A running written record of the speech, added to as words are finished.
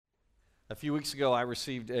A few weeks ago, I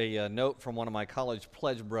received a note from one of my college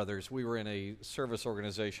pledge brothers. We were in a service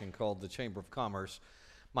organization called the Chamber of Commerce.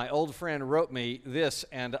 My old friend wrote me this,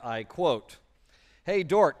 and I quote, "Hey,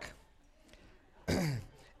 Dork,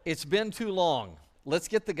 it's been too long. Let's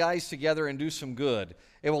get the guys together and do some good.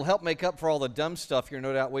 It will help make up for all the dumb stuff you're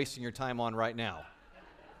no doubt wasting your time on right now."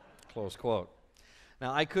 Close quote.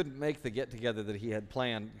 Now, I couldn't make the get-together that he had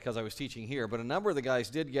planned because I was teaching here, but a number of the guys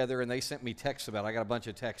did gather, and they sent me texts about it. I got a bunch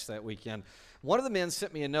of texts that weekend. One of the men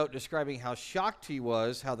sent me a note describing how shocked he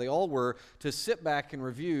was, how they all were, to sit back and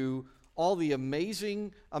review all the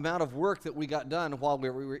amazing amount of work that we got done while we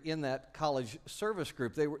were in that college service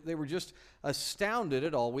group. They were just astounded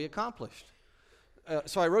at all we accomplished.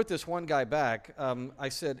 So I wrote this one guy back. I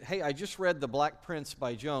said, "Hey, I just read The Black Prince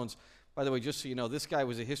by Jones." By the way, just so you know, this guy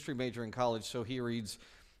was a history major in college, so he reads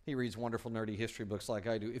wonderful, nerdy history books like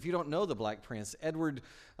I do. If you don't know The Black Prince, Edward,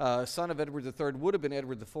 son of Edward III, would have been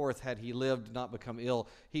Edward IV had he lived, not become ill.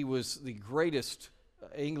 He was the greatest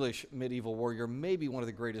English medieval warrior, maybe one of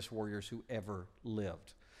the greatest warriors who ever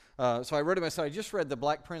lived. So I wrote him, I said, "I just read The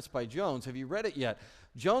Black Prince by Jones. Have you read it yet?"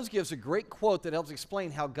 Jones gives a great quote that helps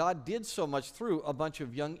explain how God did so much through a bunch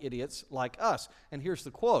of young idiots like us. And here's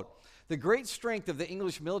the quote. "The great strength of the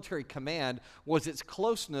English military command was its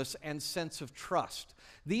closeness and sense of trust.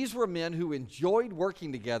 These were men who enjoyed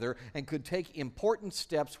working together and could take important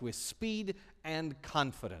steps with speed and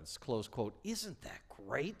confidence." Close quote. Isn't that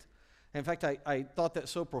great? In fact, I thought that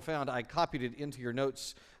so profound, I copied it into your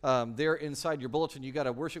notes there inside your bulletin. You got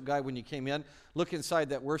a worship guide when you came in. Look inside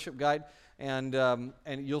that worship guide, and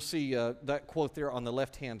you'll see that quote there on the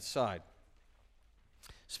left-hand side.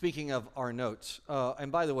 Speaking of our notes, and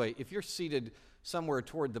by the way, if you're seated somewhere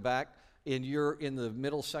toward the back and you're in the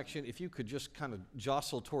middle section, if you could just kind of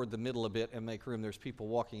jostle toward the middle a bit and make room. There's people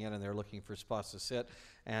walking in and they're looking for spots to sit,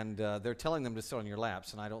 and they're telling them to sit on your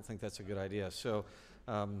laps, and I don't think that's a good idea. So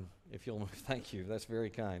if you'll, thank you. That's very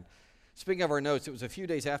kind. Speaking of our notes, it was a few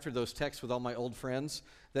days after those texts with all my old friends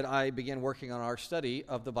that I began working on our study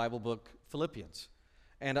of the Bible book Philippians.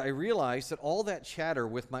 And I realized that all that chatter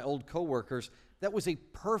with my old coworkers, that was a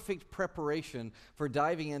perfect preparation for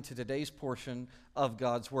diving into today's portion of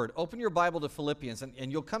God's Word. Open your Bible to Philippians,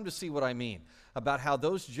 and you'll come to see what I mean about how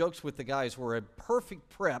those jokes with the guys were a perfect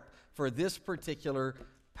prep for this particular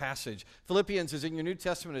passage. Philippians is in your New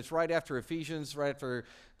Testament. It's right after Ephesians, right after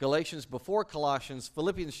Galatians, before Colossians.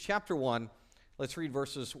 Philippians chapter 1, let's read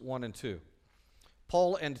verses 1 and 2.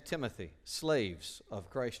 "Paul and Timothy, slaves of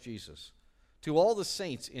Christ Jesus, to all the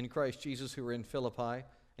saints in Christ Jesus who are in Philippi,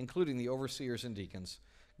 including the overseers and deacons,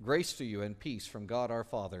 grace to you and peace from God our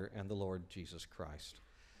Father and the Lord Jesus Christ."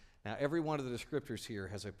 Now, every one of the descriptors here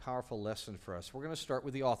has a powerful lesson for us. We're going to start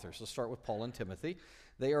with the authors. Let's start with Paul and Timothy.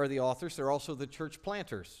 They are the authors. They're also the church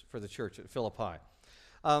planters for the church at Philippi.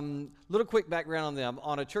 Little quick background on them.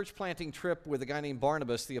 On a church planting trip with a guy named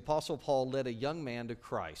Barnabas, the Apostle Paul led a young man to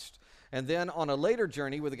Christ. And then on a later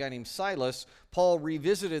journey with a guy named Silas, Paul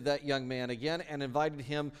revisited that young man again and invited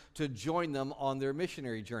him to join them on their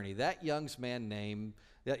missionary journey. That young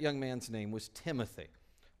man's name was Timothy.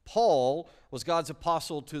 Paul was God's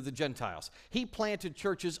apostle to the Gentiles. He planted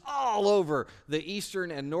churches all over the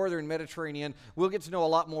eastern and northern Mediterranean. We'll get to know a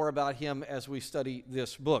lot more about him as we study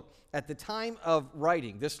this book. At the time of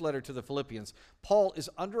writing this letter to the Philippians, Paul is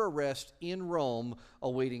under arrest in Rome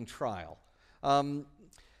awaiting trial.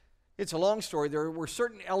 It's a long story. There were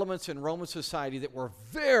certain elements in Roman society that were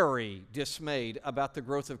very dismayed about the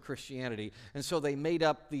growth of Christianity, and so they made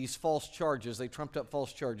up these false charges. They trumped up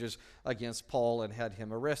false charges against Paul and had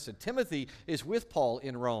him arrested. Timothy is with Paul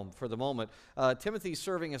in Rome for the moment. Timothy's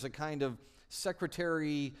serving as a kind of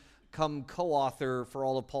secretary come co-author for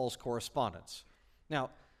all of Paul's correspondence. Now,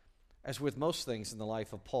 as with most things in the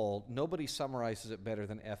life of Paul, nobody summarizes it better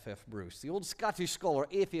than F.F. Bruce. The old Scottish scholar,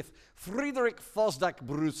 F.F. Friedrich Fosdak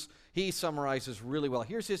Bruce, he summarizes really well.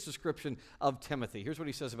 Here's his description of Timothy. Here's what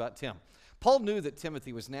he says about Tim. Paul knew that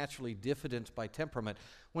Timothy was naturally diffident by temperament.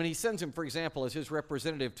 When he sends him, for example, as his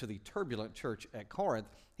representative to the turbulent church at Corinth,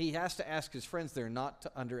 he has to ask his friends there not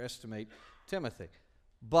to underestimate Timothy.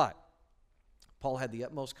 But Paul had the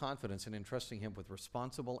utmost confidence in entrusting him with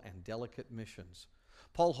responsible and delicate missions.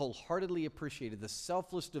 Paul wholeheartedly appreciated the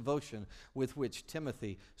selfless devotion with which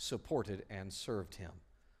Timothy supported and served him.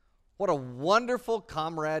 What a wonderful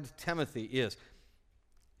comrade Timothy is.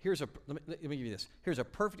 Let me give you this. Here's a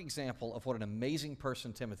perfect example of what an amazing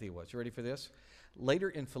person Timothy was. You ready for this? Later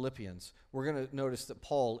in Philippians, we're going to notice that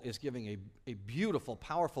Paul is giving a beautiful,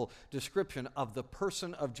 powerful description of the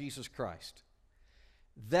person of Jesus Christ.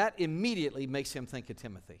 That immediately makes him think of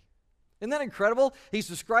Timothy. Isn't that incredible? He's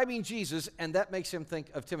describing Jesus, and that makes him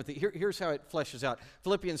think of Timothy. Here's how it fleshes out.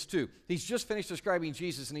 Philippians 2. He's just finished describing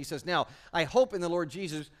Jesus, and he says, "Now, I hope in the Lord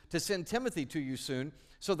Jesus to send Timothy to you soon,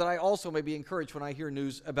 so that I also may be encouraged when I hear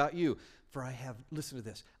news about you. For I have," listen to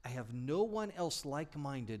this, "I have no one else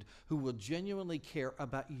like-minded who will genuinely care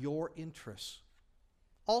about your interests.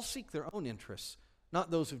 All seek their own interests,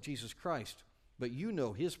 not those of Jesus Christ. But you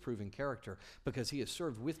know his proven character, because he has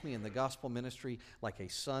served with me in the gospel ministry like a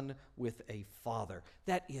son with a father."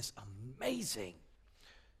 That is amazing.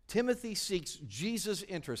 Timothy seeks Jesus'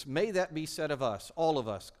 interest. May that be said of us, all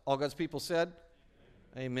God's people said?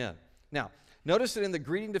 Amen. Now, notice that in the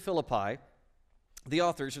greeting to Philippi, the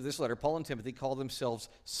authors of this letter, Paul and Timothy, call themselves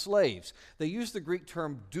slaves. They use the Greek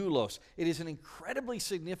term doulos. It is an incredibly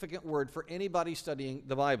significant word for anybody studying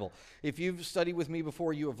the Bible. If you've studied with me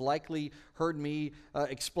before, you have likely heard me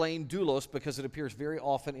explain doulos because it appears very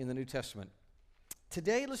often in the New Testament.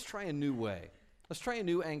 Today, let's try a new way. Let's try a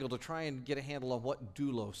new angle to try and get a handle on what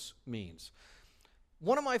doulos means.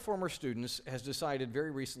 One of my former students has decided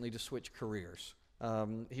very recently to switch careers.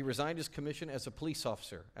 He resigned his commission as a police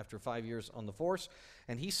officer after 5 years on the force,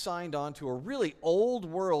 and he signed on to a really old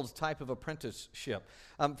world type of apprenticeship.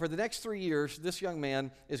 For the next 3 years, this young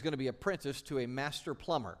man is going to be apprenticed to a master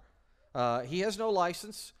plumber. He has no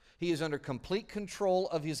license. He is under complete control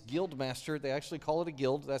of his guild master. They actually call it a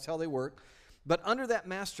guild. That's how they work. But under that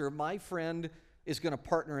master, my friend is going to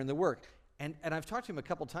partner in the work. And I've talked to him a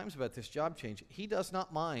couple times about this job change. He does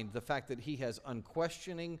not mind the fact that he has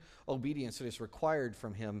unquestioning obedience that is required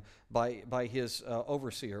from him by his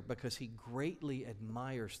overseer, because he greatly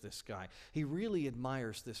admires this guy. He really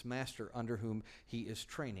admires this master under whom he is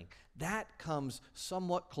training. That comes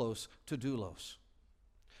somewhat close to doulos.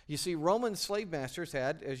 You see, Roman slave masters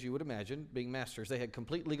had, as you would imagine, being masters, they had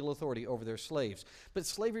complete legal authority over their slaves. But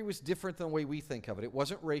slavery was different than the way we think of it. It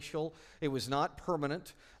wasn't racial. It was not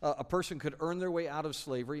permanent. A person could earn their way out of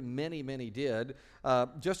slavery. Many, many did.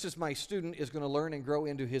 Just as my student is going to learn and grow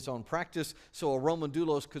into his own practice, so a Roman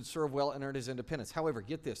doulos could serve well and earn his independence. However,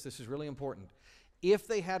 get this. This is really important. If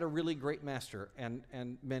they had a really great master,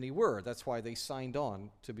 and many were, that's why they signed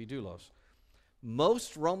on to be doulos.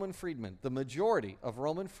 Most Roman freedmen, the majority of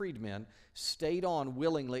Roman freedmen, stayed on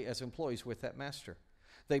willingly as employees with that master.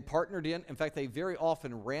 They partnered in fact, they very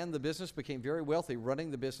often ran the business, became very wealthy running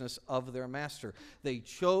the business of their master. They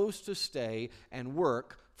chose to stay and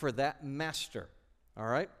work for that master. All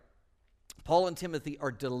right? Paul and Timothy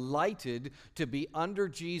are delighted to be under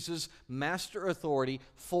Jesus' master authority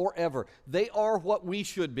forever. They are what we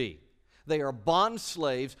should be. They are bond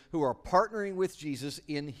slaves who are partnering with Jesus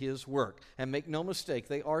in his work. And make no mistake,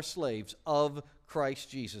 they are slaves of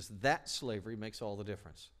Christ Jesus. That slavery makes all the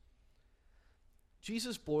difference.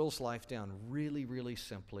 Jesus boils life down really, really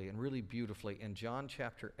simply and really beautifully in John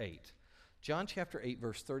chapter 8. John chapter 8,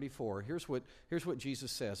 verse 34, here's what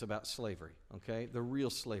Jesus says about slavery, okay? The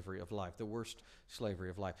real slavery of life, the worst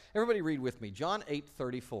slavery of life. Everybody read with me. John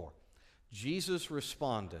 8:34. Jesus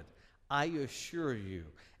responded, "I assure you,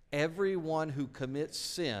 everyone who commits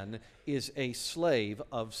sin is a slave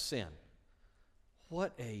of sin."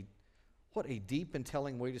 What a deep and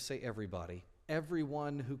telling way to say everybody.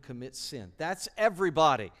 Everyone who commits sin. That's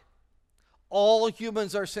everybody. All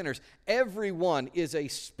humans are sinners. Everyone is a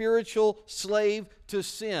spiritual slave to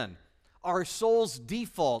sin. Our soul's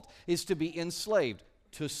default is to be enslaved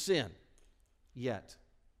to sin. Yet,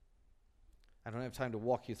 I don't have time to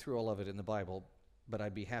walk you through all of it in the Bible, but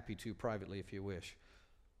I'd be happy to privately if you wish.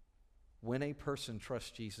 When a person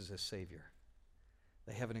trusts Jesus as Savior,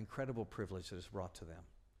 they have an incredible privilege that is brought to them.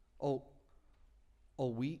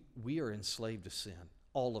 We are enslaved to sin,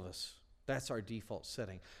 all of us. That's our default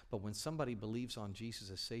setting. But when somebody believes on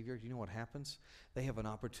Jesus as Savior, you know what happens? They have an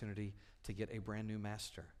opportunity to get a brand new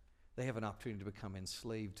master. They have an opportunity to become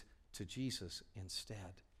enslaved to Jesus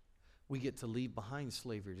instead. We get to leave behind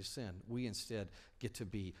slavery to sin. We instead get to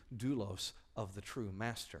be doulos of the true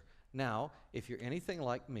master. Now, if you're anything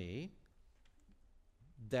like me,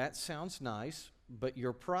 that sounds nice, but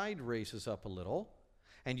your pride raises up a little,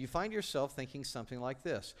 and you find yourself thinking something like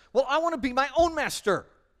this. Well, I want to be my own master,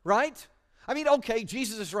 right? I mean, okay,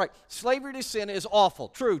 Jesus is right. Slavery to sin is awful.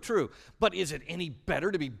 True. But is it any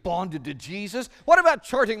better to be bonded to Jesus? What about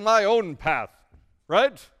charting my own path,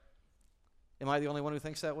 right? Am I the only one who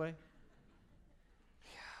thinks that way?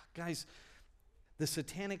 Yeah, guys, the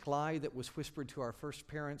satanic lie that was whispered to our first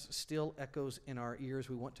parents still echoes in our ears.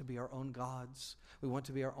 We want to be our own gods. We want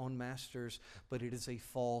to be our own masters, but it is a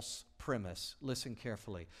false premise. Listen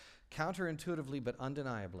carefully. Counterintuitively but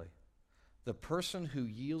undeniably, the person who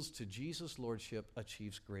yields to Jesus' lordship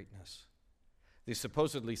achieves greatness. The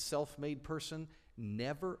supposedly self-made person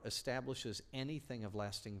never establishes anything of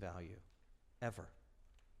lasting value, ever.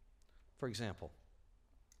 For example,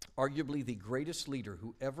 arguably the greatest leader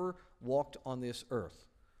who ever walked on this earth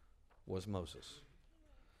was Moses.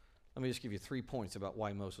 Let me just give you 3 points about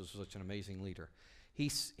why Moses was such an amazing leader. He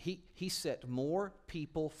set more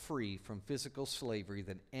people free from physical slavery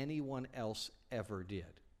than anyone else ever did.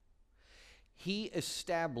 He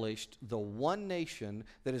established the one nation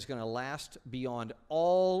that is going to last beyond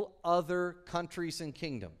all other countries and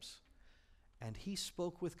kingdoms. And he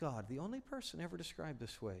spoke with God, the only person ever described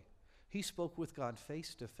this way. He spoke with God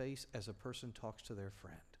face to face as a person talks to their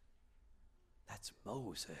friend. That's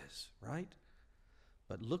Moses, right?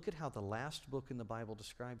 But look at how the last book in the Bible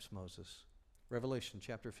describes Moses. Revelation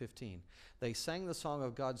chapter 15. They sang the song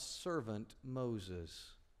of God's servant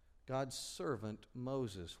Moses. God's servant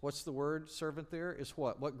Moses. What's the word servant there? Is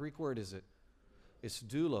what? What Greek word is it? It's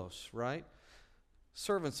doulos, right?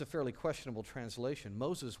 Servant's a fairly questionable translation.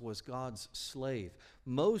 Moses was God's slave.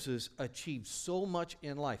 Moses achieved so much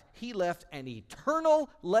in life. He left an eternal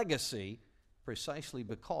legacy precisely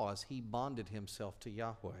because he bonded himself to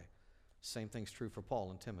Yahweh. Same thing's true for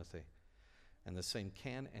Paul and Timothy. And the same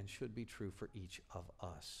can and should be true for each of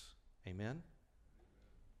us. Amen?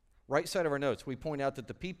 Right side of our notes, we point out that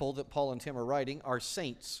the people that Paul and Tim are writing are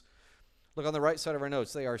saints. Look on the right side of our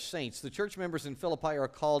notes. They are saints. The church members in Philippi are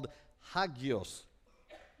called hagios.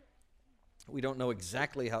 We don't know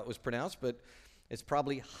exactly how it was pronounced, but it's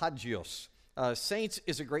probably hagios. Saints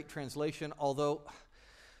is a great translation, although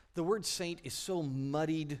the word saint is so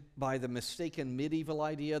muddied by the mistaken medieval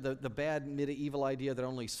idea, the bad medieval idea that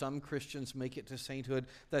only some Christians make it to sainthood.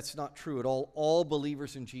 That's not true at all. All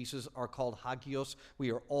believers in Jesus are called hagios.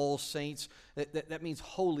 We are all saints. That means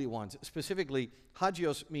holy ones. Specifically,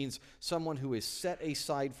 hagios means someone who is set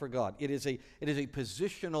aside for God. It is a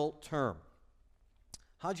positional term.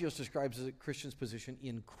 Hagios describes a Christian's position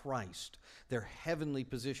in Christ, their heavenly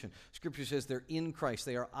position. Scripture says they're in Christ.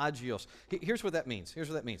 They are agios. Here's what that means.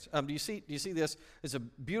 Do you see this? It's a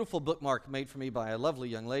beautiful bookmark made for me by a lovely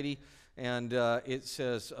young lady, and it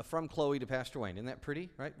says, from Chloe to Pastor Wayne. Isn't that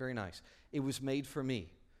pretty? Right? Very nice. It was made for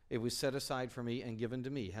me. It was set aside for me and given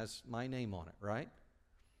to me. It has my name on it, right?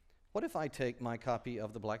 What if I take my copy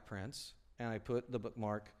of The Black Prince and I put the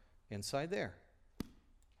bookmark inside there?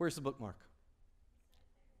 Where's the bookmark?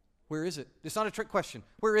 Where is it? It's not a trick question.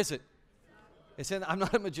 Where is it? It's in. I'm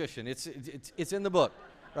not a magician. It's in the book,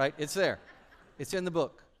 right? It's there. It's in the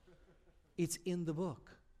book. It's in the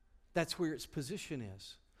book. That's where its position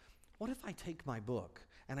is. What if I take my book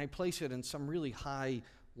and I place it in some really high,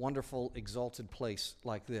 wonderful, exalted place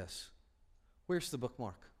like this? Where's the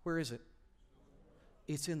bookmark? Where is it?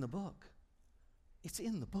 It's in the book. It's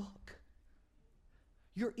in the book.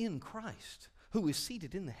 You're in Christ, who is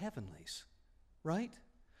seated in the heavenlies, right?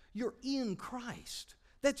 You're in Christ.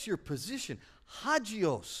 That's your position.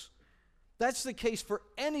 Hagios. That's the case for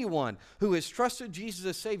anyone who has trusted Jesus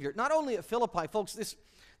as Savior. Not only at Philippi, folks,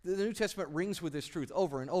 the New Testament rings with this truth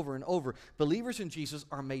over and over and over. Believers in Jesus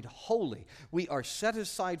are made holy. We are set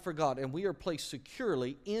aside for God, and we are placed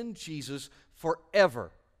securely in Jesus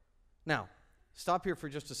forever. Now, stop here for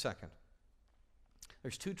just a second.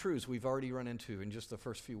 There's two truths we've already run into in just the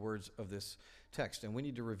first few words of this text, and we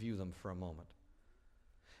need to review them for a moment.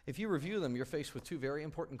 If you review them, you're faced with two very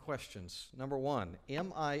important questions. Number one,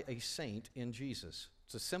 am I a saint in Jesus?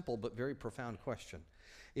 It's a simple but very profound question.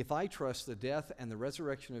 If I trust the death and the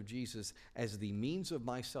resurrection of Jesus as the means of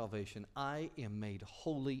my salvation, I am made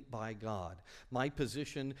holy by God. My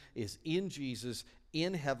position is in Jesus,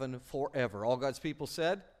 in heaven forever. All God's people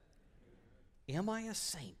said, am I a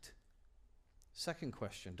saint? Second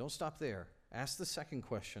question, don't stop there. Ask the second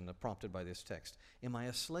question prompted by this text. Am I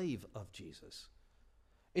a slave of Jesus?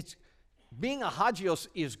 Being a hagios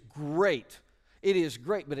is great. It is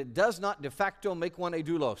great, but it does not de facto make one a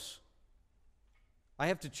doulos. I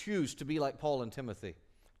have to choose to be like Paul and Timothy,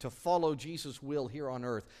 to follow Jesus' will here on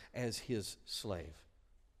earth as his slave.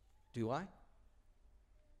 Do I?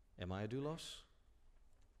 Am I a doulos?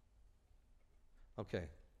 Okay.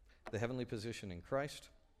 The heavenly position in Christ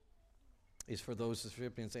is for those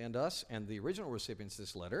recipients and us, and the original recipients of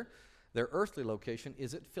this letter, their earthly location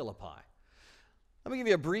is at Philippi. Let me give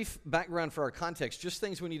you a brief background for our context, just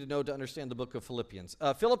things we need to know to understand the book of Philippians.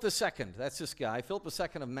 Philip II, that's this guy, Philip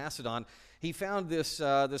II of Macedon. He found this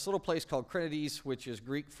little place called Crenides, which is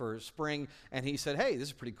Greek for spring, and he said, hey, this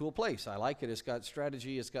is a pretty cool place. I like it. It's got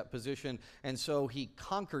strategy. It's got position. And so he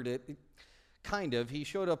conquered it, kind of. He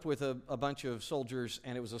showed up with a bunch of soldiers,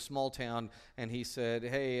 and it was a small town, and he said,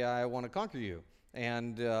 hey, I want to conquer you.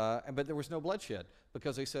 But there was no bloodshed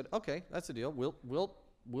because they said, okay, that's the deal. We'll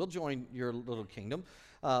we'll join your little kingdom,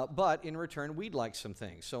 but in return, we'd like some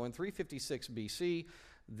things. So in 356 BC,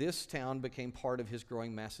 this town became part of his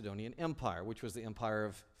growing Macedonian Empire, which was the empire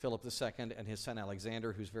of Philip II and his son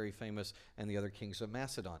Alexander, who's very famous, and the other kings of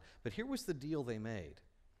Macedon. But here was the deal they made.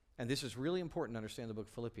 And this is really important to understand the book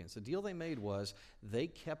of Philippians. The deal they made was they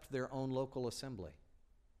kept their own local assembly.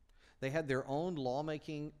 They had their own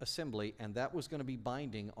lawmaking assembly, and that was going to be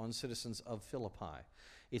binding on citizens of Philippi.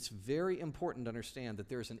 It's very important to understand that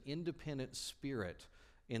there's an independent spirit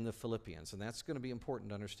in the Philippians, and that's going to be important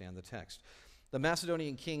to understand the text. The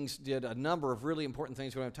Macedonian kings did a number of really important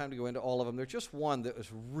things. We don't have time to go into all of them. There's just one that was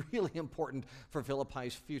really important for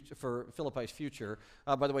Philippi's future.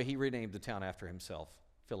 By the way, he renamed the town after himself,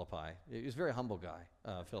 Philippi. He was a very humble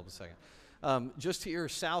guy, Philip II. Just here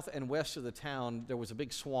south and west of the town, there was a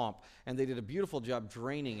big swamp, and they did a beautiful job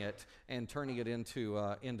draining it and turning it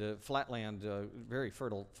into flatland, very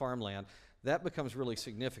fertile farmland. That becomes really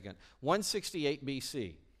significant. 168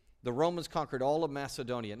 BC, the Romans conquered all of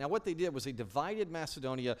Macedonia. Now, what they did was they divided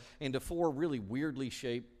Macedonia into 4 really weirdly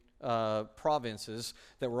shaped provinces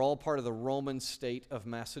that were all part of the Roman state of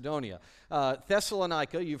Macedonia.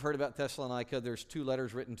 Thessalonica, you've heard about Thessalonica. There's 2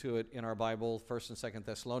 letters written to it in our Bible, 1st and 2nd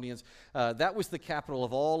Thessalonians. That was the capital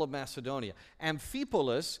of all of Macedonia.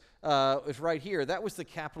 Amphipolis is right here. That was the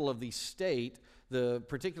capital of the state, the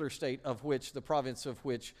particular state of which, the province of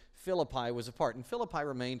which Philippi was a part. And Philippi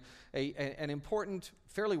remained an important,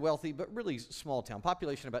 fairly wealthy, but really small town,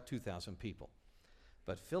 population about 2,000 people.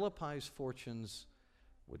 But Philippi's fortunes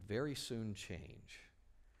would very soon change.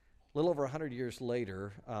 A little over 100 years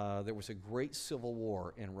later, there was a great civil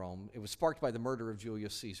war in Rome. It was sparked by the murder of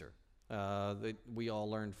Julius Caesar. We all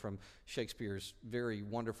learned from Shakespeare's very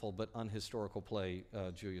wonderful but unhistorical play,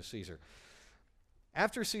 Julius Caesar.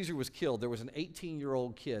 After Caesar was killed, there was an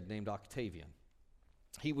 18-year-old kid named Octavian.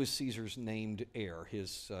 He was Caesar's named heir,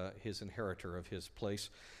 his inheritor of his place.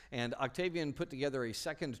 And Octavian put together a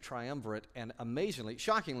second triumvirate, and amazingly,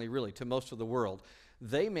 shockingly really, to most of the world,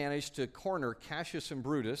 they managed to corner Cassius and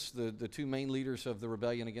Brutus, the 2 main leaders of the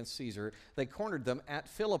rebellion against Caesar. They cornered them at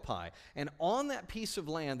Philippi. And on that piece of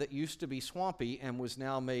land that used to be swampy and was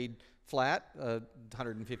now made flat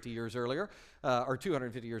 150 years earlier, or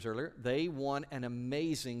 250 years earlier, they won an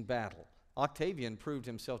amazing battle. Octavian proved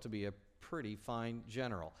himself to be a pretty fine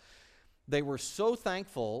general. They were so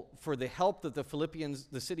thankful for the help that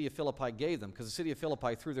the city of Philippi gave them, because the city of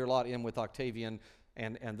Philippi threw their lot in with Octavian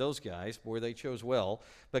and those guys. Boy, they chose well,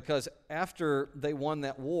 because after they won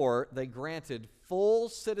that war, they granted full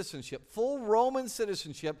citizenship, full Roman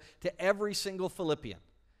citizenship to every single Philippian.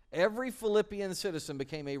 Every Philippian citizen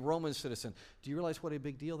became a Roman citizen. Do you realize what a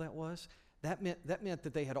big deal that was? That meant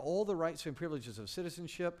that they had all the rights and privileges of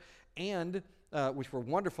citizenship, and which were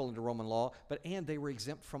wonderful under Roman law, and they were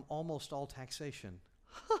exempt from almost all taxation.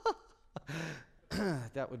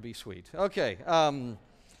 That would be sweet. Okay.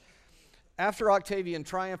 After Octavian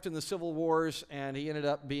triumphed in the civil wars and he ended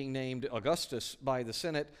up being named Augustus by the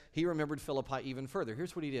Senate, he remembered Philippi even further.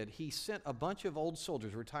 Here's what he did. He sent a bunch of old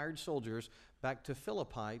soldiers, retired soldiers, back to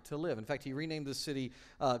Philippi to live. In fact, he renamed the city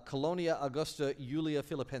Colonia Augusta Julia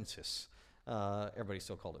Philippensis. Everybody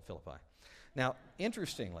still called it Philippi. Now,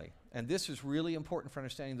 interestingly, and this is really important for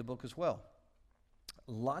understanding the book as well,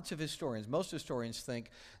 lots of historians, most historians think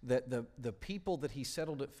that the people that he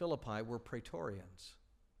settled at Philippi were Praetorians.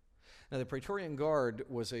 Now, the Praetorian Guard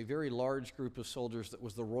was a very large group of soldiers that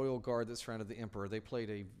was the royal guard that surrounded the emperor. They played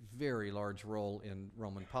a very large role in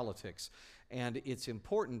Roman politics. And it's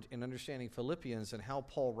important in understanding Philippians and how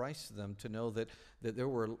Paul writes to them to know that there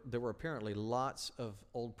were apparently lots of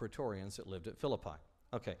old Praetorians that lived at Philippi.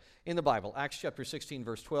 Okay, in the Bible, Acts chapter 16,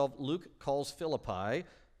 verse 12, Luke calls Philippi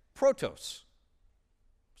protos.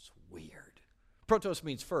 It's weird. Protos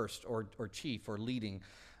means first or chief or leading.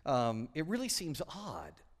 It really seems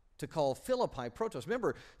odd to call Philippi protos.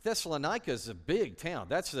 Remember, Thessalonica is a big town.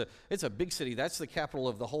 It's a big city. That's the capital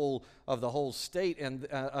of the whole state and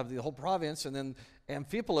of the whole province. And then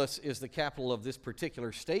Amphipolis is the capital of this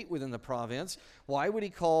particular state within the province. Why would he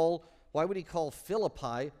call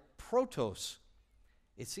Philippi protos?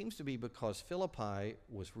 It seems to be because Philippi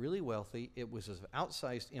was really wealthy. It was an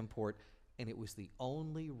outsized import, and it was the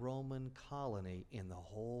only Roman colony in the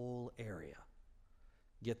whole area.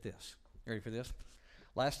 Get this. You ready for this?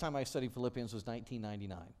 Last time I studied Philippians was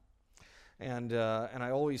 1999. And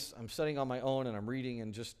I'm studying on my own, and I'm reading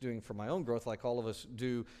and just doing for my own growth like all of us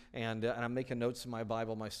do, and I'm making notes in my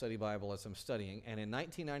Bible, my study Bible, as I'm studying. And in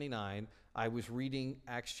 1999, I was reading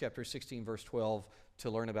Acts chapter 16, verse 12 to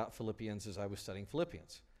learn about Philippians as I was studying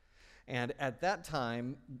Philippians. And at that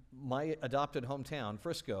time, my adopted hometown,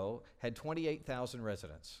 Frisco, had 28,000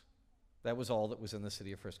 residents. That was all that was in the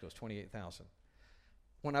city of Frisco, 28,000.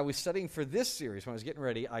 When I was studying for this series, when I was getting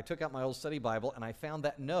ready, I took out my old study Bible and I found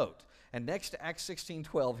that note. And next to Acts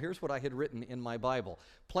 16:12, here's what I had written in my Bible.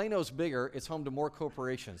 Plano's bigger, it's home to more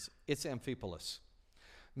corporations. It's Amphipolis.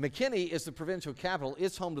 McKinney is the provincial capital.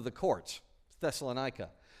 It's home to the courts,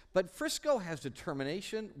 Thessalonica. But Frisco has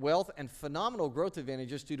determination, wealth, and phenomenal growth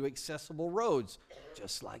advantages due to accessible roads,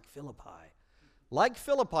 just like Philippi. Like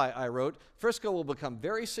Philippi, I wrote, Frisco will become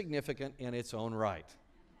very significant in its own right.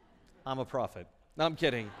 I'm a prophet. No, I'm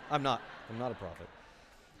kidding. I'm not a prophet.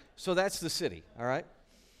 So that's the city, all right?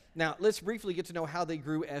 Now, let's briefly get to know how they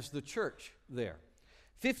grew as the church there.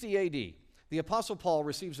 50 A.D., the Apostle Paul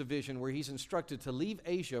receives a vision where he's instructed to leave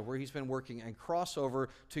Asia, where he's been working, and cross over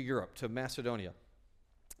to Europe, to Macedonia.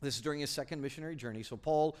 This is during his second missionary journey. So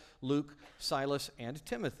Paul, Luke, Silas, and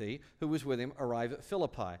Timothy, who was with him, arrive at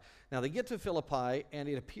Philippi. Now they get to Philippi, and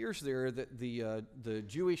it appears there that the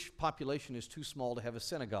Jewish population is too small to have a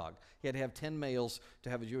synagogue. You had to have 10 males to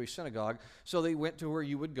have a Jewish synagogue. So they went to where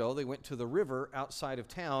you would go. They went to the river outside of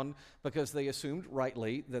town because they assumed,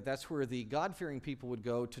 rightly, that that's where the God-fearing people would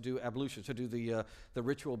go to do ablution, to do the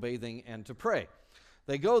ritual bathing and to pray.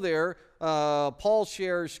 They go there. Paul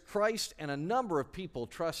shares Christ, and a number of people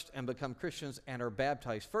trust and become Christians and are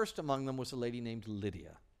baptized. First among them was a lady named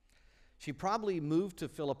Lydia. She probably moved to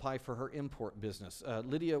Philippi for her import business.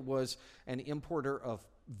 Lydia was an importer of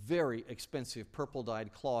very expensive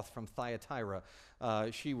purple-dyed cloth from Thyatira.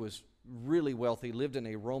 She was really wealthy, lived in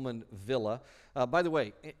a Roman villa. By the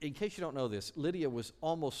way, in case you don't know this, Lydia was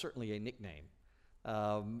almost certainly a nickname.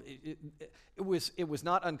 It was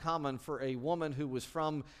not uncommon for a woman who was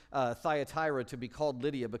from Thyatira to be called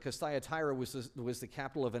Lydia, because Thyatira was the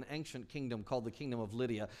capital of an ancient kingdom called the Kingdom of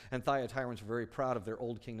Lydia, and Thyatirans were very proud of their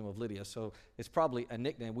old Kingdom of Lydia, so it's probably a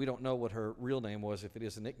nickname. We don't know what her real name was, if it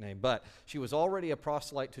is a nickname, but she was already a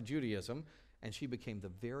proselyte to Judaism, and she became the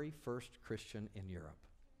very first Christian in Europe.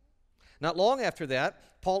 Not long after that,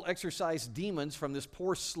 Paul exorcised demons from this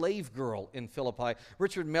poor slave girl in Philippi.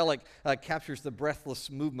 Richard Mellick captures the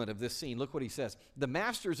breathless movement of this scene. Look what he says. The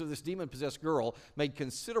masters of this demon-possessed girl made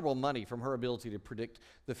considerable money from her ability to predict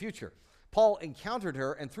the future. Paul encountered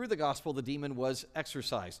her, and through the gospel, the demon was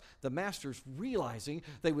exorcised. The masters, realizing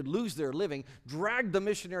they would lose their living, dragged the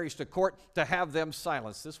missionaries to court to have them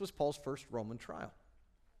silenced. This was Paul's first Roman trial.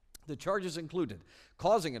 The charges included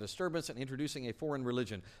causing a disturbance and introducing a foreign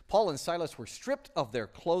religion. Paul and Silas were stripped of their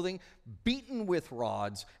clothing, beaten with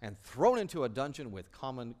rods, and thrown into a dungeon with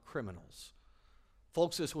common criminals.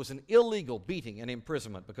 Folks, this was an illegal beating and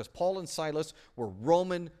imprisonment because Paul and Silas were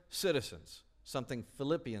Roman citizens, something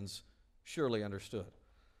Philippians surely understood.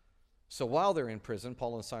 So while they're in prison,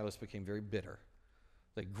 Paul and Silas became very bitter.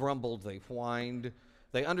 They grumbled, they whined.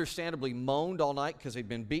 They understandably moaned all night because they'd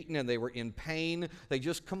been beaten and they were in pain. They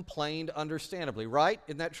just complained understandably, right?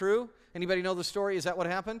 Isn't that true? Anybody know the story? Is that what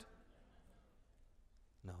happened?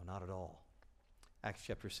 No, not at all. Acts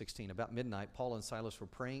chapter 16. About midnight, Paul and Silas were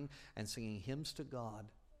praying and singing hymns to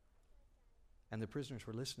God, and the prisoners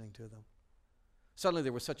were listening to them. Suddenly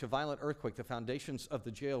there was such a violent earthquake, the foundations of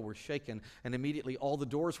the jail were shaken, and immediately all the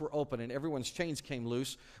doors were open and everyone's chains came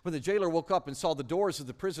loose. When the jailer woke up and saw the doors of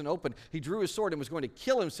the prison open, he drew his sword and was going to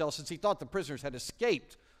kill himself since he thought the prisoners had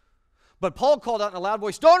escaped. But Paul called out in a loud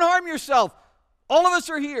voice, "Don't harm yourself! All of us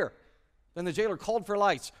are here!" Then the jailer called for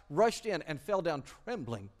lights, rushed in, and fell down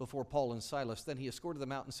trembling before Paul and Silas. Then he escorted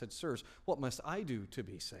them out and said, "Sirs, what must I do to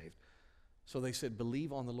be saved?" So they said,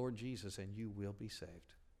 "Believe on the Lord Jesus and you will be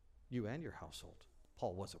saved, you and your household."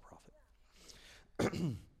 Paul was a prophet.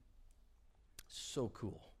 So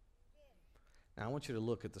cool. Now I want you to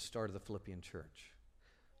look at the start of the Philippian church.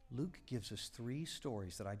 Luke gives us 3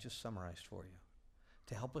 stories that I just summarized for you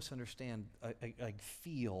to help us understand a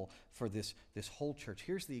feel for this whole church.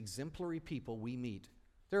 Here's the exemplary people we meet.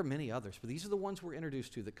 There are many others, but these are the ones we're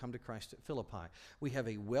introduced to that come to Christ at Philippi. We have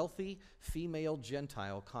a wealthy female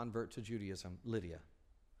Gentile convert to Judaism, Lydia.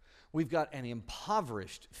 We've got an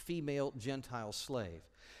impoverished female Gentile slave.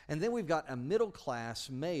 And then we've got a middle-class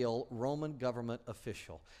male Roman government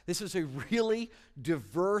official. This is a really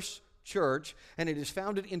diverse church, and it is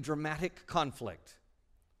founded in dramatic conflict.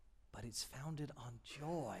 But it's founded on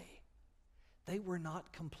joy. They were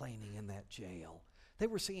not complaining in that jail. They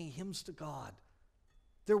were singing hymns to God.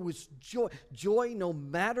 There was joy. Joy no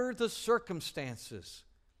matter the circumstances.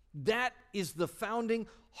 That is the founding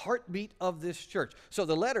heartbeat of this church. So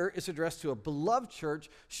the letter is addressed to a beloved church,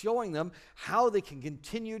 showing them how they can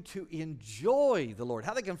continue to enjoy the Lord,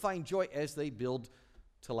 how they can find joy as they build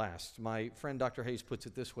to last. My friend Dr. Hayes puts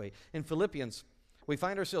it this way. In Philippians, we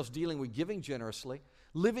find ourselves dealing with giving generously,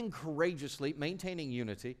 living courageously, maintaining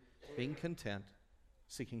unity, being content,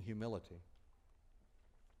 seeking humility,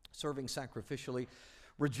 serving sacrificially,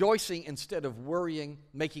 rejoicing instead of worrying,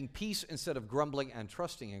 making peace instead of grumbling, and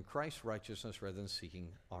trusting in Christ's righteousness rather than seeking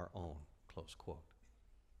our own. Close quote.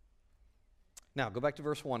 Now, go back to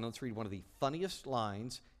verse 1. Let's read one of the funniest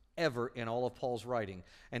lines ever in all of Paul's writing,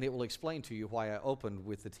 and it will explain to you why I opened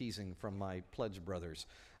with the teasing from my pledge brothers.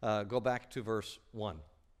 Go back to verse 1.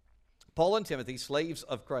 Paul and Timothy, slaves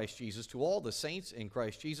of Christ Jesus, to all the saints in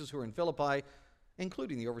Christ Jesus who are in Philippi,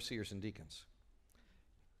 including the overseers and deacons.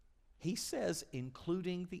 He says,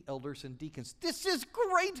 including the elders and deacons. This is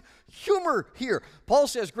great humor here. Paul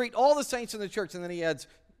says, greet all the saints in the church, and then he adds,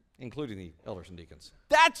 including the elders and deacons.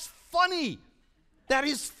 That's funny. That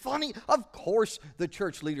is funny. Of course, the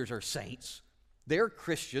church leaders are saints. They're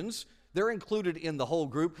Christians. They're included in the whole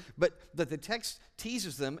group. But the text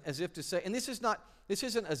teases them as if to say, and this isn't a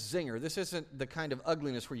zinger. This isn't the kind of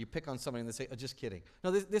ugliness where you pick on somebody and they say, oh, just kidding.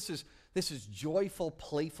 No, this is joyful,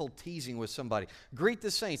 playful teasing with somebody. Greet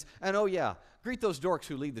the saints. And oh yeah, greet those dorks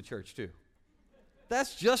who lead the church too.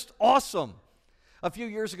 That's just awesome. A few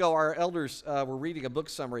years ago, our elders were reading a book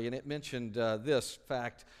summary, and it mentioned this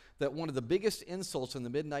fact, that one of the biggest insults in the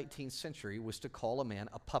mid-19th century was to call a man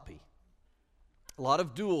a puppy. A lot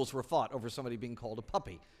of duels were fought over somebody being called a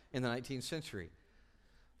puppy in the 19th century.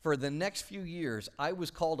 For the next few years, I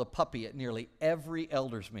was called a puppy at nearly every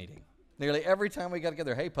elders meeting. Nearly every time we got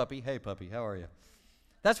together, hey puppy, how are you?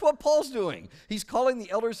 That's what Paul's doing. He's calling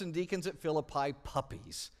the elders and deacons at Philippi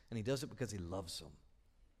puppies, and he does it because he loves them.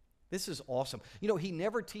 This is awesome. You know, he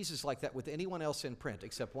never teases like that with anyone else in print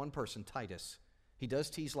except one person, Titus. He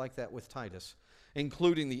does tease like that with Titus,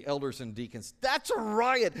 including the elders and deacons. That's a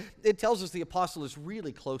riot. It tells us the apostle is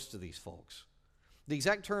really close to these folks. The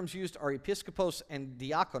exact terms used are episkopos and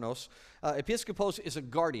diakonos. Episkopos is a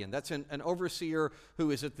guardian. That's an overseer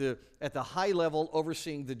who is at the high level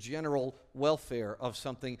overseeing the general welfare of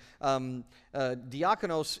something.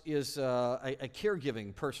 Diakonos is a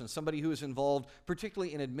caregiving person, somebody who is involved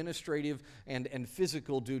particularly in administrative and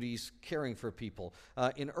physical duties caring for people.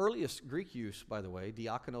 In earliest Greek use, by the way,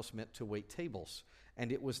 diakonos meant to wait tables.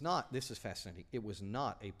 And it was not, this is fascinating, it was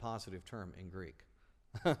not a positive term in Greek.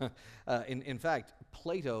 In fact,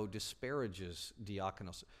 Plato disparages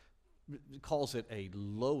diakonos, calls it a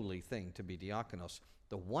lowly thing to be diakonos.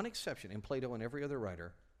 The one exception in Plato and every other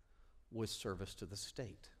writer was service to the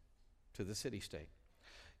state, to the city-state.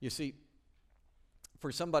 You see,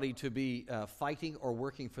 for somebody to be fighting or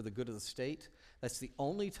working for the good of the state, that's the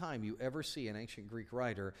only time you ever see an ancient Greek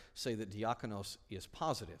writer say that diakonos is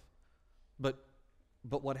positive. But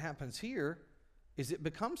what happens here is it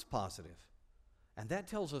becomes positive. And that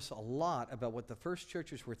tells us a lot about what the first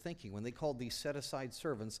churches were thinking when they called these set-aside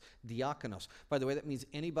servants diakonos. By the way, that means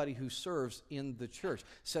anybody who serves in the church,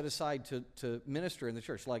 set aside to minister in the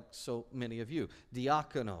church, like so many of you.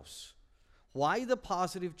 Diakonos. Why the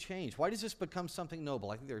positive change? Why does this become something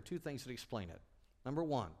noble? I think there are two things that explain it. Number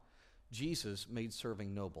one, Jesus made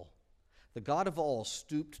serving noble. The God of all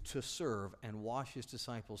stooped to serve and wash his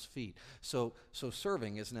disciples' feet. So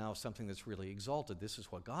serving is now something that's really exalted. This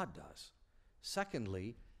is what God does.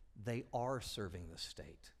 Secondly, they are serving the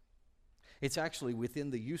state. It's actually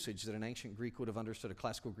within the usage that an ancient Greek would have understood, a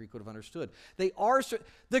classical Greek would have understood.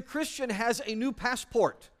 The Christian has a new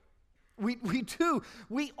passport. We do.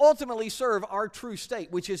 We ultimately serve our true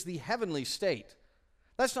state, which is the heavenly state.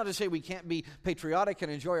 That's not to say we can't be patriotic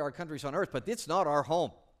and enjoy our countries on earth, but it's not our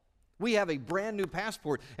home. We have a brand new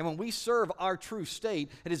passport, and when we serve our true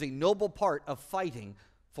state, it is a noble part of fighting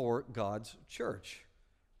for God's church.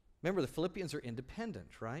 Remember, the Philippians are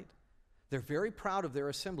independent, right? They're very proud of their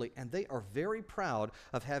assembly, and they are very proud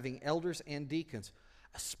of having elders and deacons,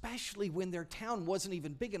 especially when their town wasn't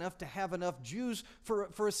even big enough to have enough Jews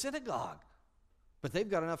for a synagogue. But they've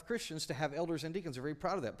got enough Christians to have elders and deacons. They're very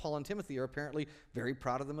proud of that. Paul and Timothy are apparently very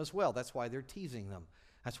proud of them as well. That's why they're teasing them.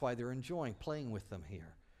 That's why they're enjoying playing with them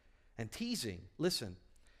here. And teasing, listen,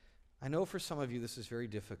 I know for some of you this is very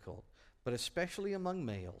difficult, but especially among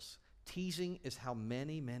males, teasing is how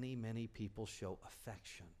many, many, many people show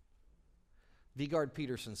affection. Vigard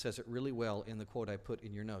Peterson says it really well in the quote I put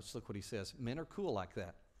in your notes. Look what he says. Men are cool like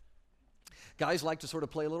that. Guys like to sort of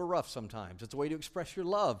play a little rough sometimes. It's a way to express your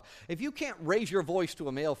love. If you can't raise your voice to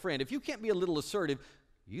a male friend, if you can't be a little assertive,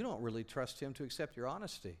 you don't really trust him to accept your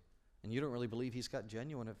honesty. And you don't really believe he's got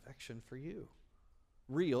genuine affection for you.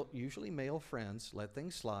 Real, usually male friends let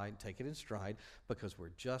things slide, take it in stride, because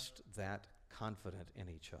we're just that confident in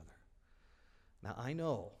each other. Now, I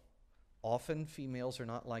know often females are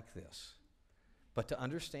not like this, but to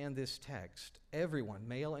understand this text, everyone,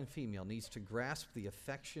 male and female, needs to grasp the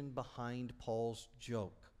affection behind Paul's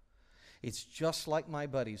joke. It's just like my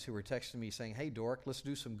buddies who were texting me saying, hey, Dork, let's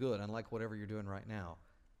do some good, unlike whatever you're doing right now.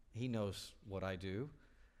 He knows what I do,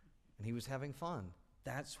 and he was having fun.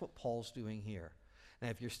 That's what Paul's doing here. Now,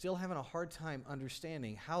 if you're still having a hard time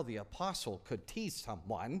understanding how the apostle could tease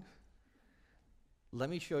someone, let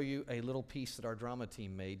me show you a little piece that our drama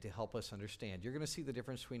team made to help us understand. You're going to see the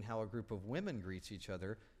difference between how a group of women greets each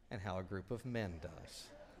other and how a group of men does.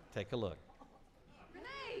 Take a look.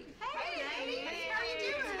 Renee! Hey! How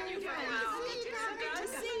are you doing? Good to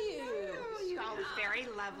see you. You all look very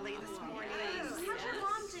lovely this morning. How's your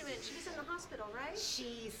mom doing? She was in the hospital, right?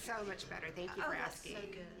 She's so much better. Thank you for that's asking. so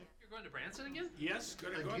good. You're going to Branson again? Yes,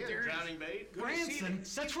 gonna go up there. Drowning bait. Good to see Branson, you.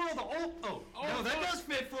 that's where all the no, that does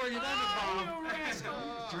fit for you, doesn't it,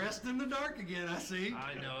 Bob? Dressed in the dark again, I see.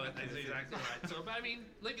 I know, that's exactly right. So, but I mean,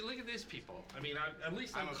 look at these people. I mean, at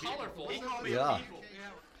least I'm a people. colorful. He called me Yeah. a people.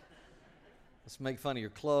 Let's make fun of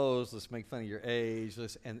your clothes. Let's make fun of your age.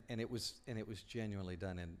 And it was genuinely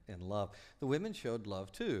done in love. The women showed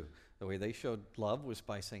love too. The way they showed love was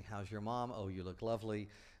by saying, "How's your mom? Oh, you look lovely."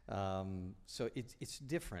 So it's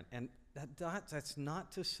different, and that's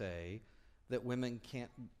not to say that women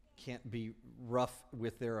can't be rough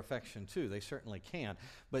with their affection too. They certainly can.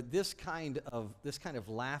 But this kind of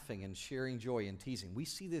laughing and sharing joy and teasing, we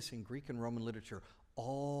see this in Greek and Roman literature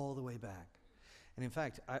all the way back. And in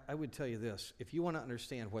fact, I would tell you this: if you want to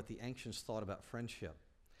understand what the ancients thought about friendship,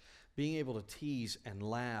 being able to tease and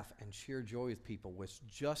laugh and share joy with people was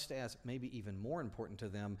just as, maybe even more important to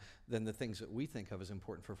them than the things that we think of as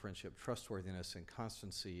important for friendship: trustworthiness and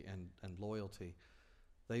constancy and loyalty.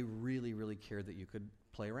 They really, really cared that you could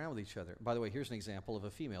play around with each other. By the way, here's an example of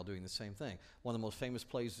a female doing the same thing. One of the most famous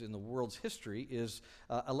plays in the world's history is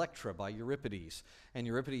Electra by Euripides. And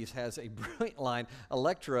Euripides has a brilliant line.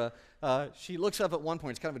 Electra, she looks up at one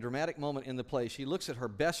point. It's kind of a dramatic moment in the play. She looks at her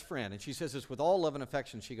best friend, and she says this with all love and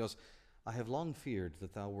affection. She goes, "I have long feared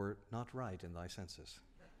that thou wert not right in thy senses."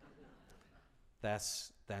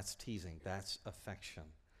 That's teasing. That's affection.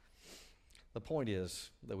 The point is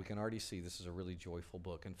that we can already see this is a really joyful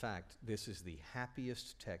book. In fact, this is the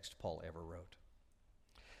happiest text Paul ever wrote.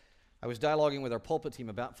 I was dialoguing with our pulpit team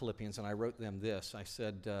about Philippians, and I wrote them this. I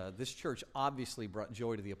said, this church obviously brought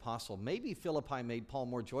joy to the apostle. Maybe Philippi made Paul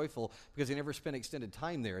more joyful because he never spent extended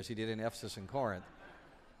time there as he did in Ephesus and Corinth.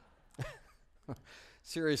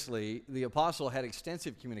 Seriously, the apostle had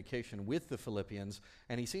extensive communication with the Philippians,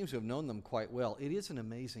 and he seems to have known them quite well. It is an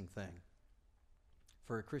amazing thing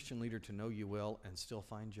for a Christian leader to know you well and still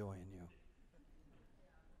find joy in you.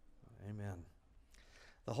 Amen.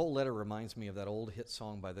 The whole letter reminds me of that old hit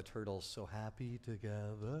song by the Turtles, "So Happy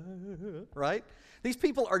Together," right? These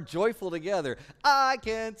people are joyful together. I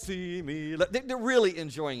can't see me. They're really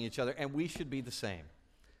enjoying each other, and we should be the same.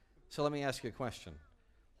 So let me ask you a question.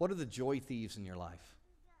 What are the joy thieves in your life?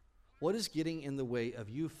 What is getting in the way of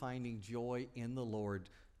you finding joy in the Lord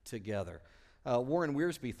together? Warren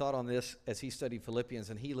Wiersbe thought on this as he studied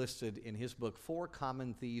Philippians, and he listed in his book 4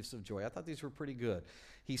 common thieves of joy. I thought these were pretty good.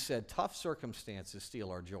 He said, tough circumstances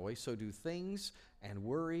steal our joy, so do things and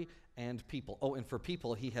worry and people. Oh, and for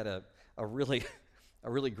people, he had a really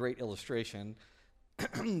great illustration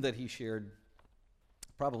that he shared,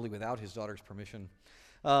 probably without his daughter's permission.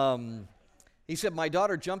 He said, my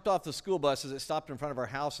daughter jumped off the school bus as it stopped in front of our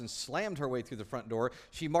house and slammed her way through the front door.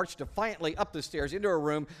 She marched defiantly up the stairs into her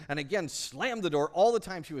room and again slammed the door. All the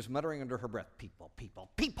time she was muttering under her breath, "People, people,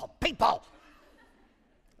 people, people."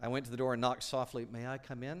 I went to the door and knocked softly. "May I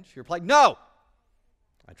come in?" She replied, "No."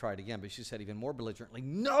 I tried again, but she said even more belligerently,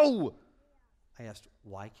 "No." I asked,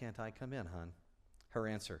 "Why can't I come in, hon?" Her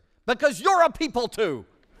answer, "Because you're a people too."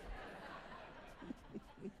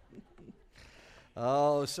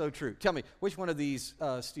 Oh, so true. Tell me, which one of these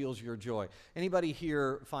steals your joy? Anybody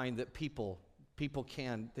here find that people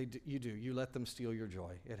can, you let them steal your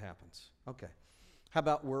joy. It happens. Okay. How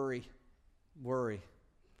about worry? Worry.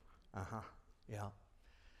 Yeah.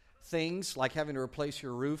 Things like having to replace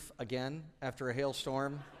your roof again after a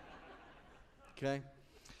hailstorm. Okay.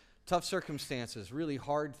 Tough circumstances, really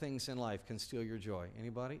hard things in life can steal your joy.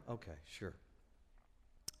 Anybody? Okay, sure.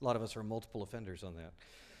 A lot of us are multiple offenders on that.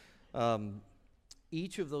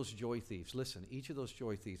 Each of those joy thieves, listen, each of those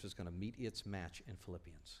joy thieves is going to meet its match in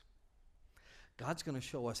Philippians. God's going to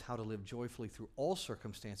show us how to live joyfully through all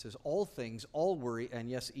circumstances, all things, all worry, and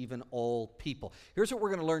yes, even all people. Here's what we're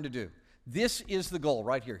going to learn to do. This is the goal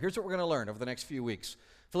right here. Here's what we're going to learn over the next few weeks.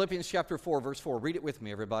 Philippians chapter 4, verse 4. Read it with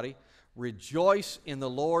me, everybody. Rejoice in the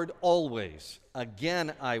Lord always.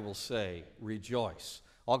 Again, I will say, rejoice.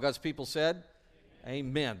 All God's people said?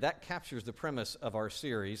 Amen. That captures the premise of our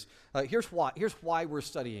series. Here's why we're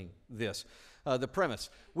studying this. the premise.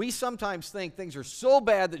 We sometimes think things are so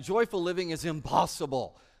bad that joyful living is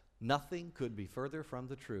impossible. Nothing could be further from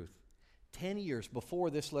the truth. 10 years before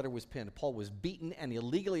this letter was penned, Paul was beaten and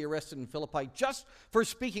illegally arrested in Philippi just for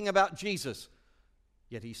speaking about Jesus.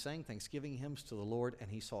 Yet he sang thanksgiving hymns to the Lord, and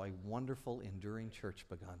he saw a wonderful, enduring church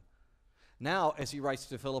begun. Now, as he writes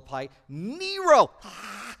to Philippi, Nero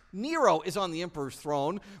is on the emperor's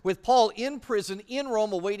throne, with Paul in prison in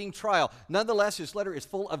Rome awaiting trial. Nonetheless, his letter is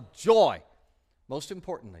full of joy. Most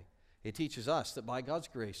importantly, it teaches us that by God's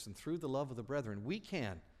grace and through the love of the brethren, we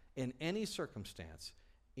can, in any circumstance,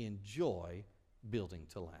 enjoy building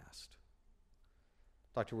to last.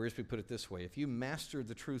 Dr. Wiersbe put it this way: if you mastered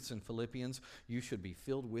the truths in Philippians, you should be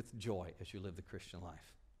filled with joy as you live the Christian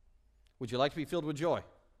life. Would you like to be filled with joy?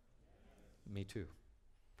 Me too.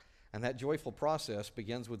 And that joyful process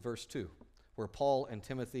begins with verse 2, where Paul and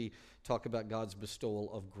Timothy talk about God's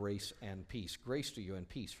bestowal of grace and peace. Grace to you and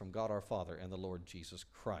peace from God our Father and the Lord Jesus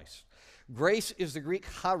Christ. Grace is the Greek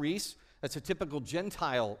charis. That's a typical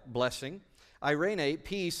Gentile blessing. Irene,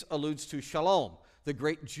 peace, alludes to shalom, the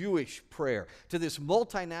great Jewish prayer, to this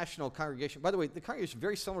multinational congregation. By the way, the congregation is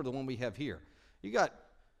very similar to the one we have here. You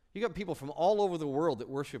got people from all over the world that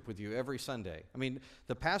worship with you every Sunday. I mean,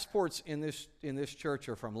 the passports in this church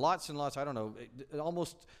are from lots and lots,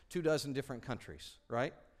 almost 24 different countries,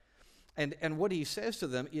 right? And what he says to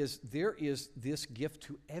them is, there is this gift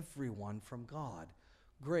to everyone from God.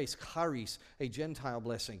 Grace, charis, a Gentile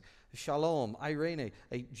blessing. Shalom, Irene,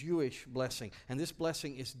 a Jewish blessing. And this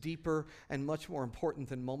blessing is deeper and much more important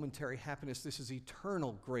than momentary happiness. This is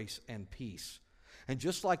eternal grace and peace. And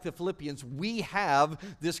just like the Philippians, we have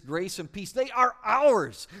this grace and peace. They are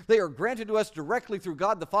ours. They are granted to us directly through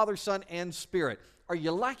God, the Father, Son, and Spirit. Are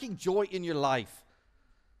you lacking joy in your life?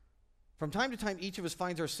 From time to time, each of us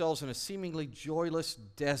finds ourselves in a seemingly joyless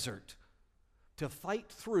desert. To fight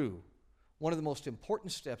through, one of the most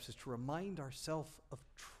important steps is to remind ourselves of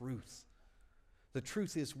truth. The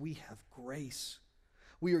truth is, we have grace.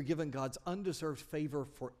 We are given God's undeserved favor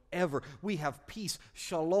forever. We have peace,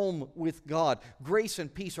 shalom with God. Grace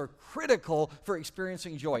and peace are critical for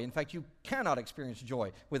experiencing joy. In fact, you cannot experience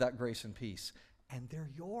joy without grace and peace. And they're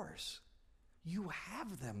yours. You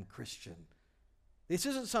have them, Christian. This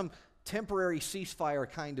isn't some temporary ceasefire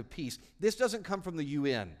kind of peace. This doesn't come from the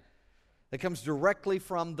UN. It comes directly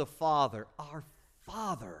from the Father, our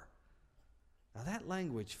Father. Now that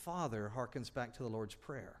language, Father, harkens back to the Lord's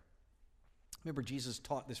Prayer. Remember, Jesus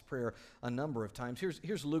taught this prayer a number of times.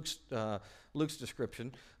 Here's Luke's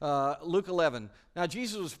description. Luke 11. Now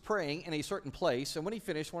Jesus was praying in a certain place, and when he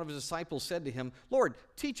finished, one of his disciples said to him, Lord,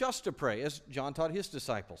 teach us to pray, as John taught his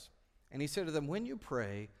disciples. And he said to them, when you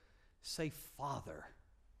pray, say, Father.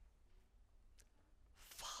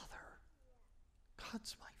 Father.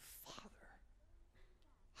 God's my Father.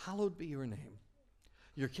 Hallowed be your name.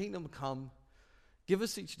 Your kingdom come. Give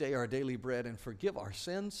us each day our daily bread, and forgive our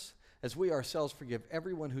sins, as we ourselves forgive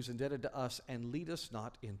everyone who's indebted to us, and lead us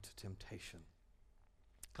not into temptation.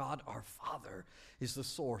 God, our Father, is the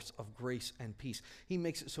source of grace and peace. He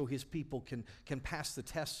makes it so his people can pass the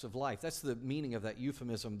tests of life. That's the meaning of that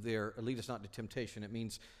euphemism there, lead us not into temptation. It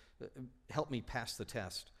means, help me pass the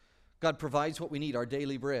test. God provides what we need, our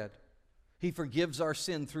daily bread. He forgives our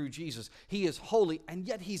sin through Jesus. He is holy, and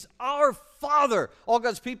yet he's our Father. All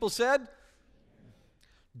God's people said,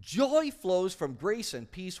 joy flows from grace and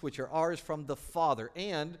peace, which are ours from the Father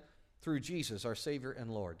and through Jesus, our Savior and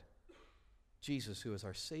Lord. Jesus, who is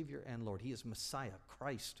our Savior and Lord. He is Messiah,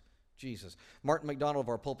 Christ Jesus. Martin McDonald of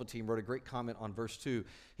our pulpit team wrote a great comment on verse 2.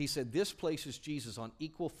 He said, this places Jesus on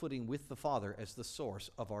equal footing with the Father as the source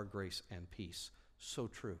of our grace and peace. So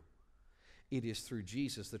true. It is through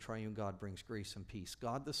Jesus the triune God brings grace and peace.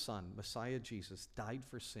 God the Son, Messiah Jesus, died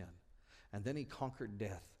for sin, and then he conquered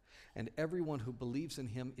death. And everyone who believes in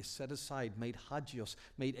him is set aside, made hagios,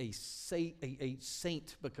 made a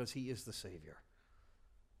saint because he is the Savior.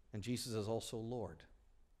 And Jesus is also Lord.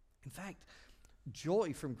 In fact,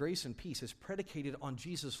 joy from grace and peace is predicated on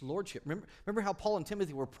Jesus' lordship. Remember how Paul and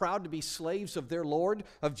Timothy were proud to be slaves of their Lord,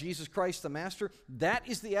 of Jesus Christ the Master? That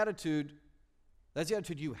is the attitude, that's the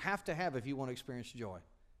attitude you have to have if you want to experience joy.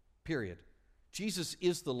 Period. Jesus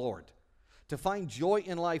is the Lord. To find joy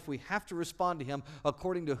in life, we have to respond to him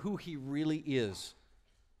according to who he really is.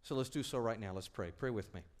 So let's do so right now. Let's pray. Pray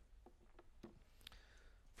with me.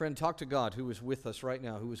 Friend, talk to God who is with us right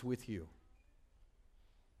now, who is with you.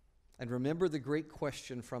 And remember the great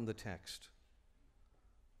question from the text.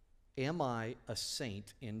 Am I a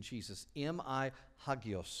saint in Jesus? Am I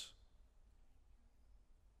hagios?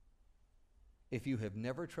 If you have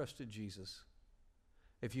never trusted Jesus,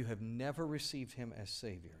 if you have never received him as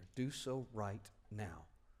Savior, do so right now.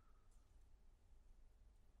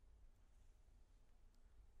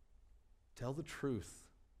 Tell the truth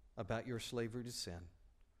about your slavery to sin.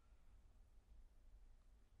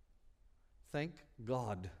 Thank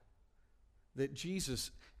God that Jesus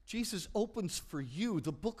opens for you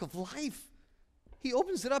the book of life. He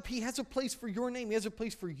opens it up. He has a place for your name. He has a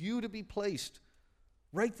place for you to be placed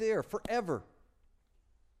right there forever.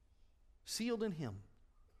 Sealed in Him.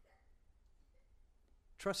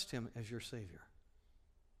 Trust Him as your Savior.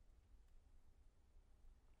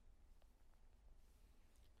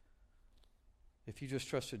 If you just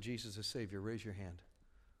trusted Jesus as Savior, raise your hand.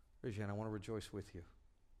 Raise your hand. I want to rejoice with you.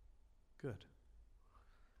 Good.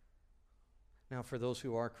 Now, for those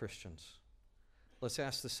who are Christians, let's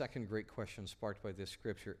ask the second great question sparked by this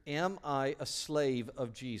scripture. Am I a slave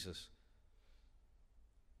of Jesus?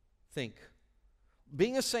 Think.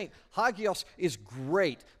 Being a saint, hagios, is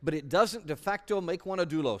great, but it doesn't de facto make one a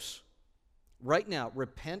doulos. Right now,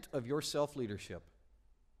 repent of your self-leadership.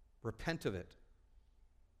 Repent of it.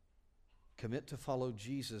 Commit to follow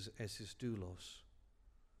Jesus as His doulos.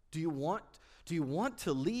 Do you want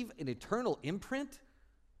to leave an eternal imprint?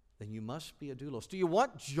 Then you must be a doulos. Do you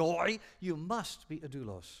want joy? You must be a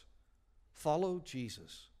doulos. Follow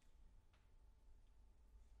Jesus.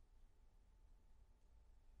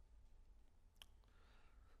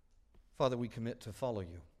 Father, we commit to follow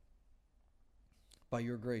You by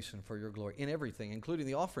Your grace and for Your glory in everything, including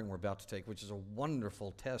the offering we're about to take, which is a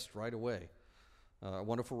wonderful test right away, a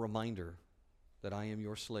wonderful reminder that I am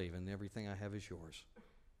Your slave and everything I have is Yours.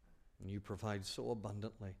 And You provide so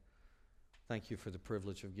abundantly. Thank You for the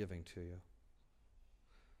privilege of giving to You.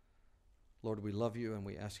 Lord, we love You and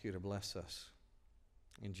we ask You to bless us.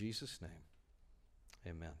 In Jesus' name,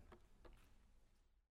 amen.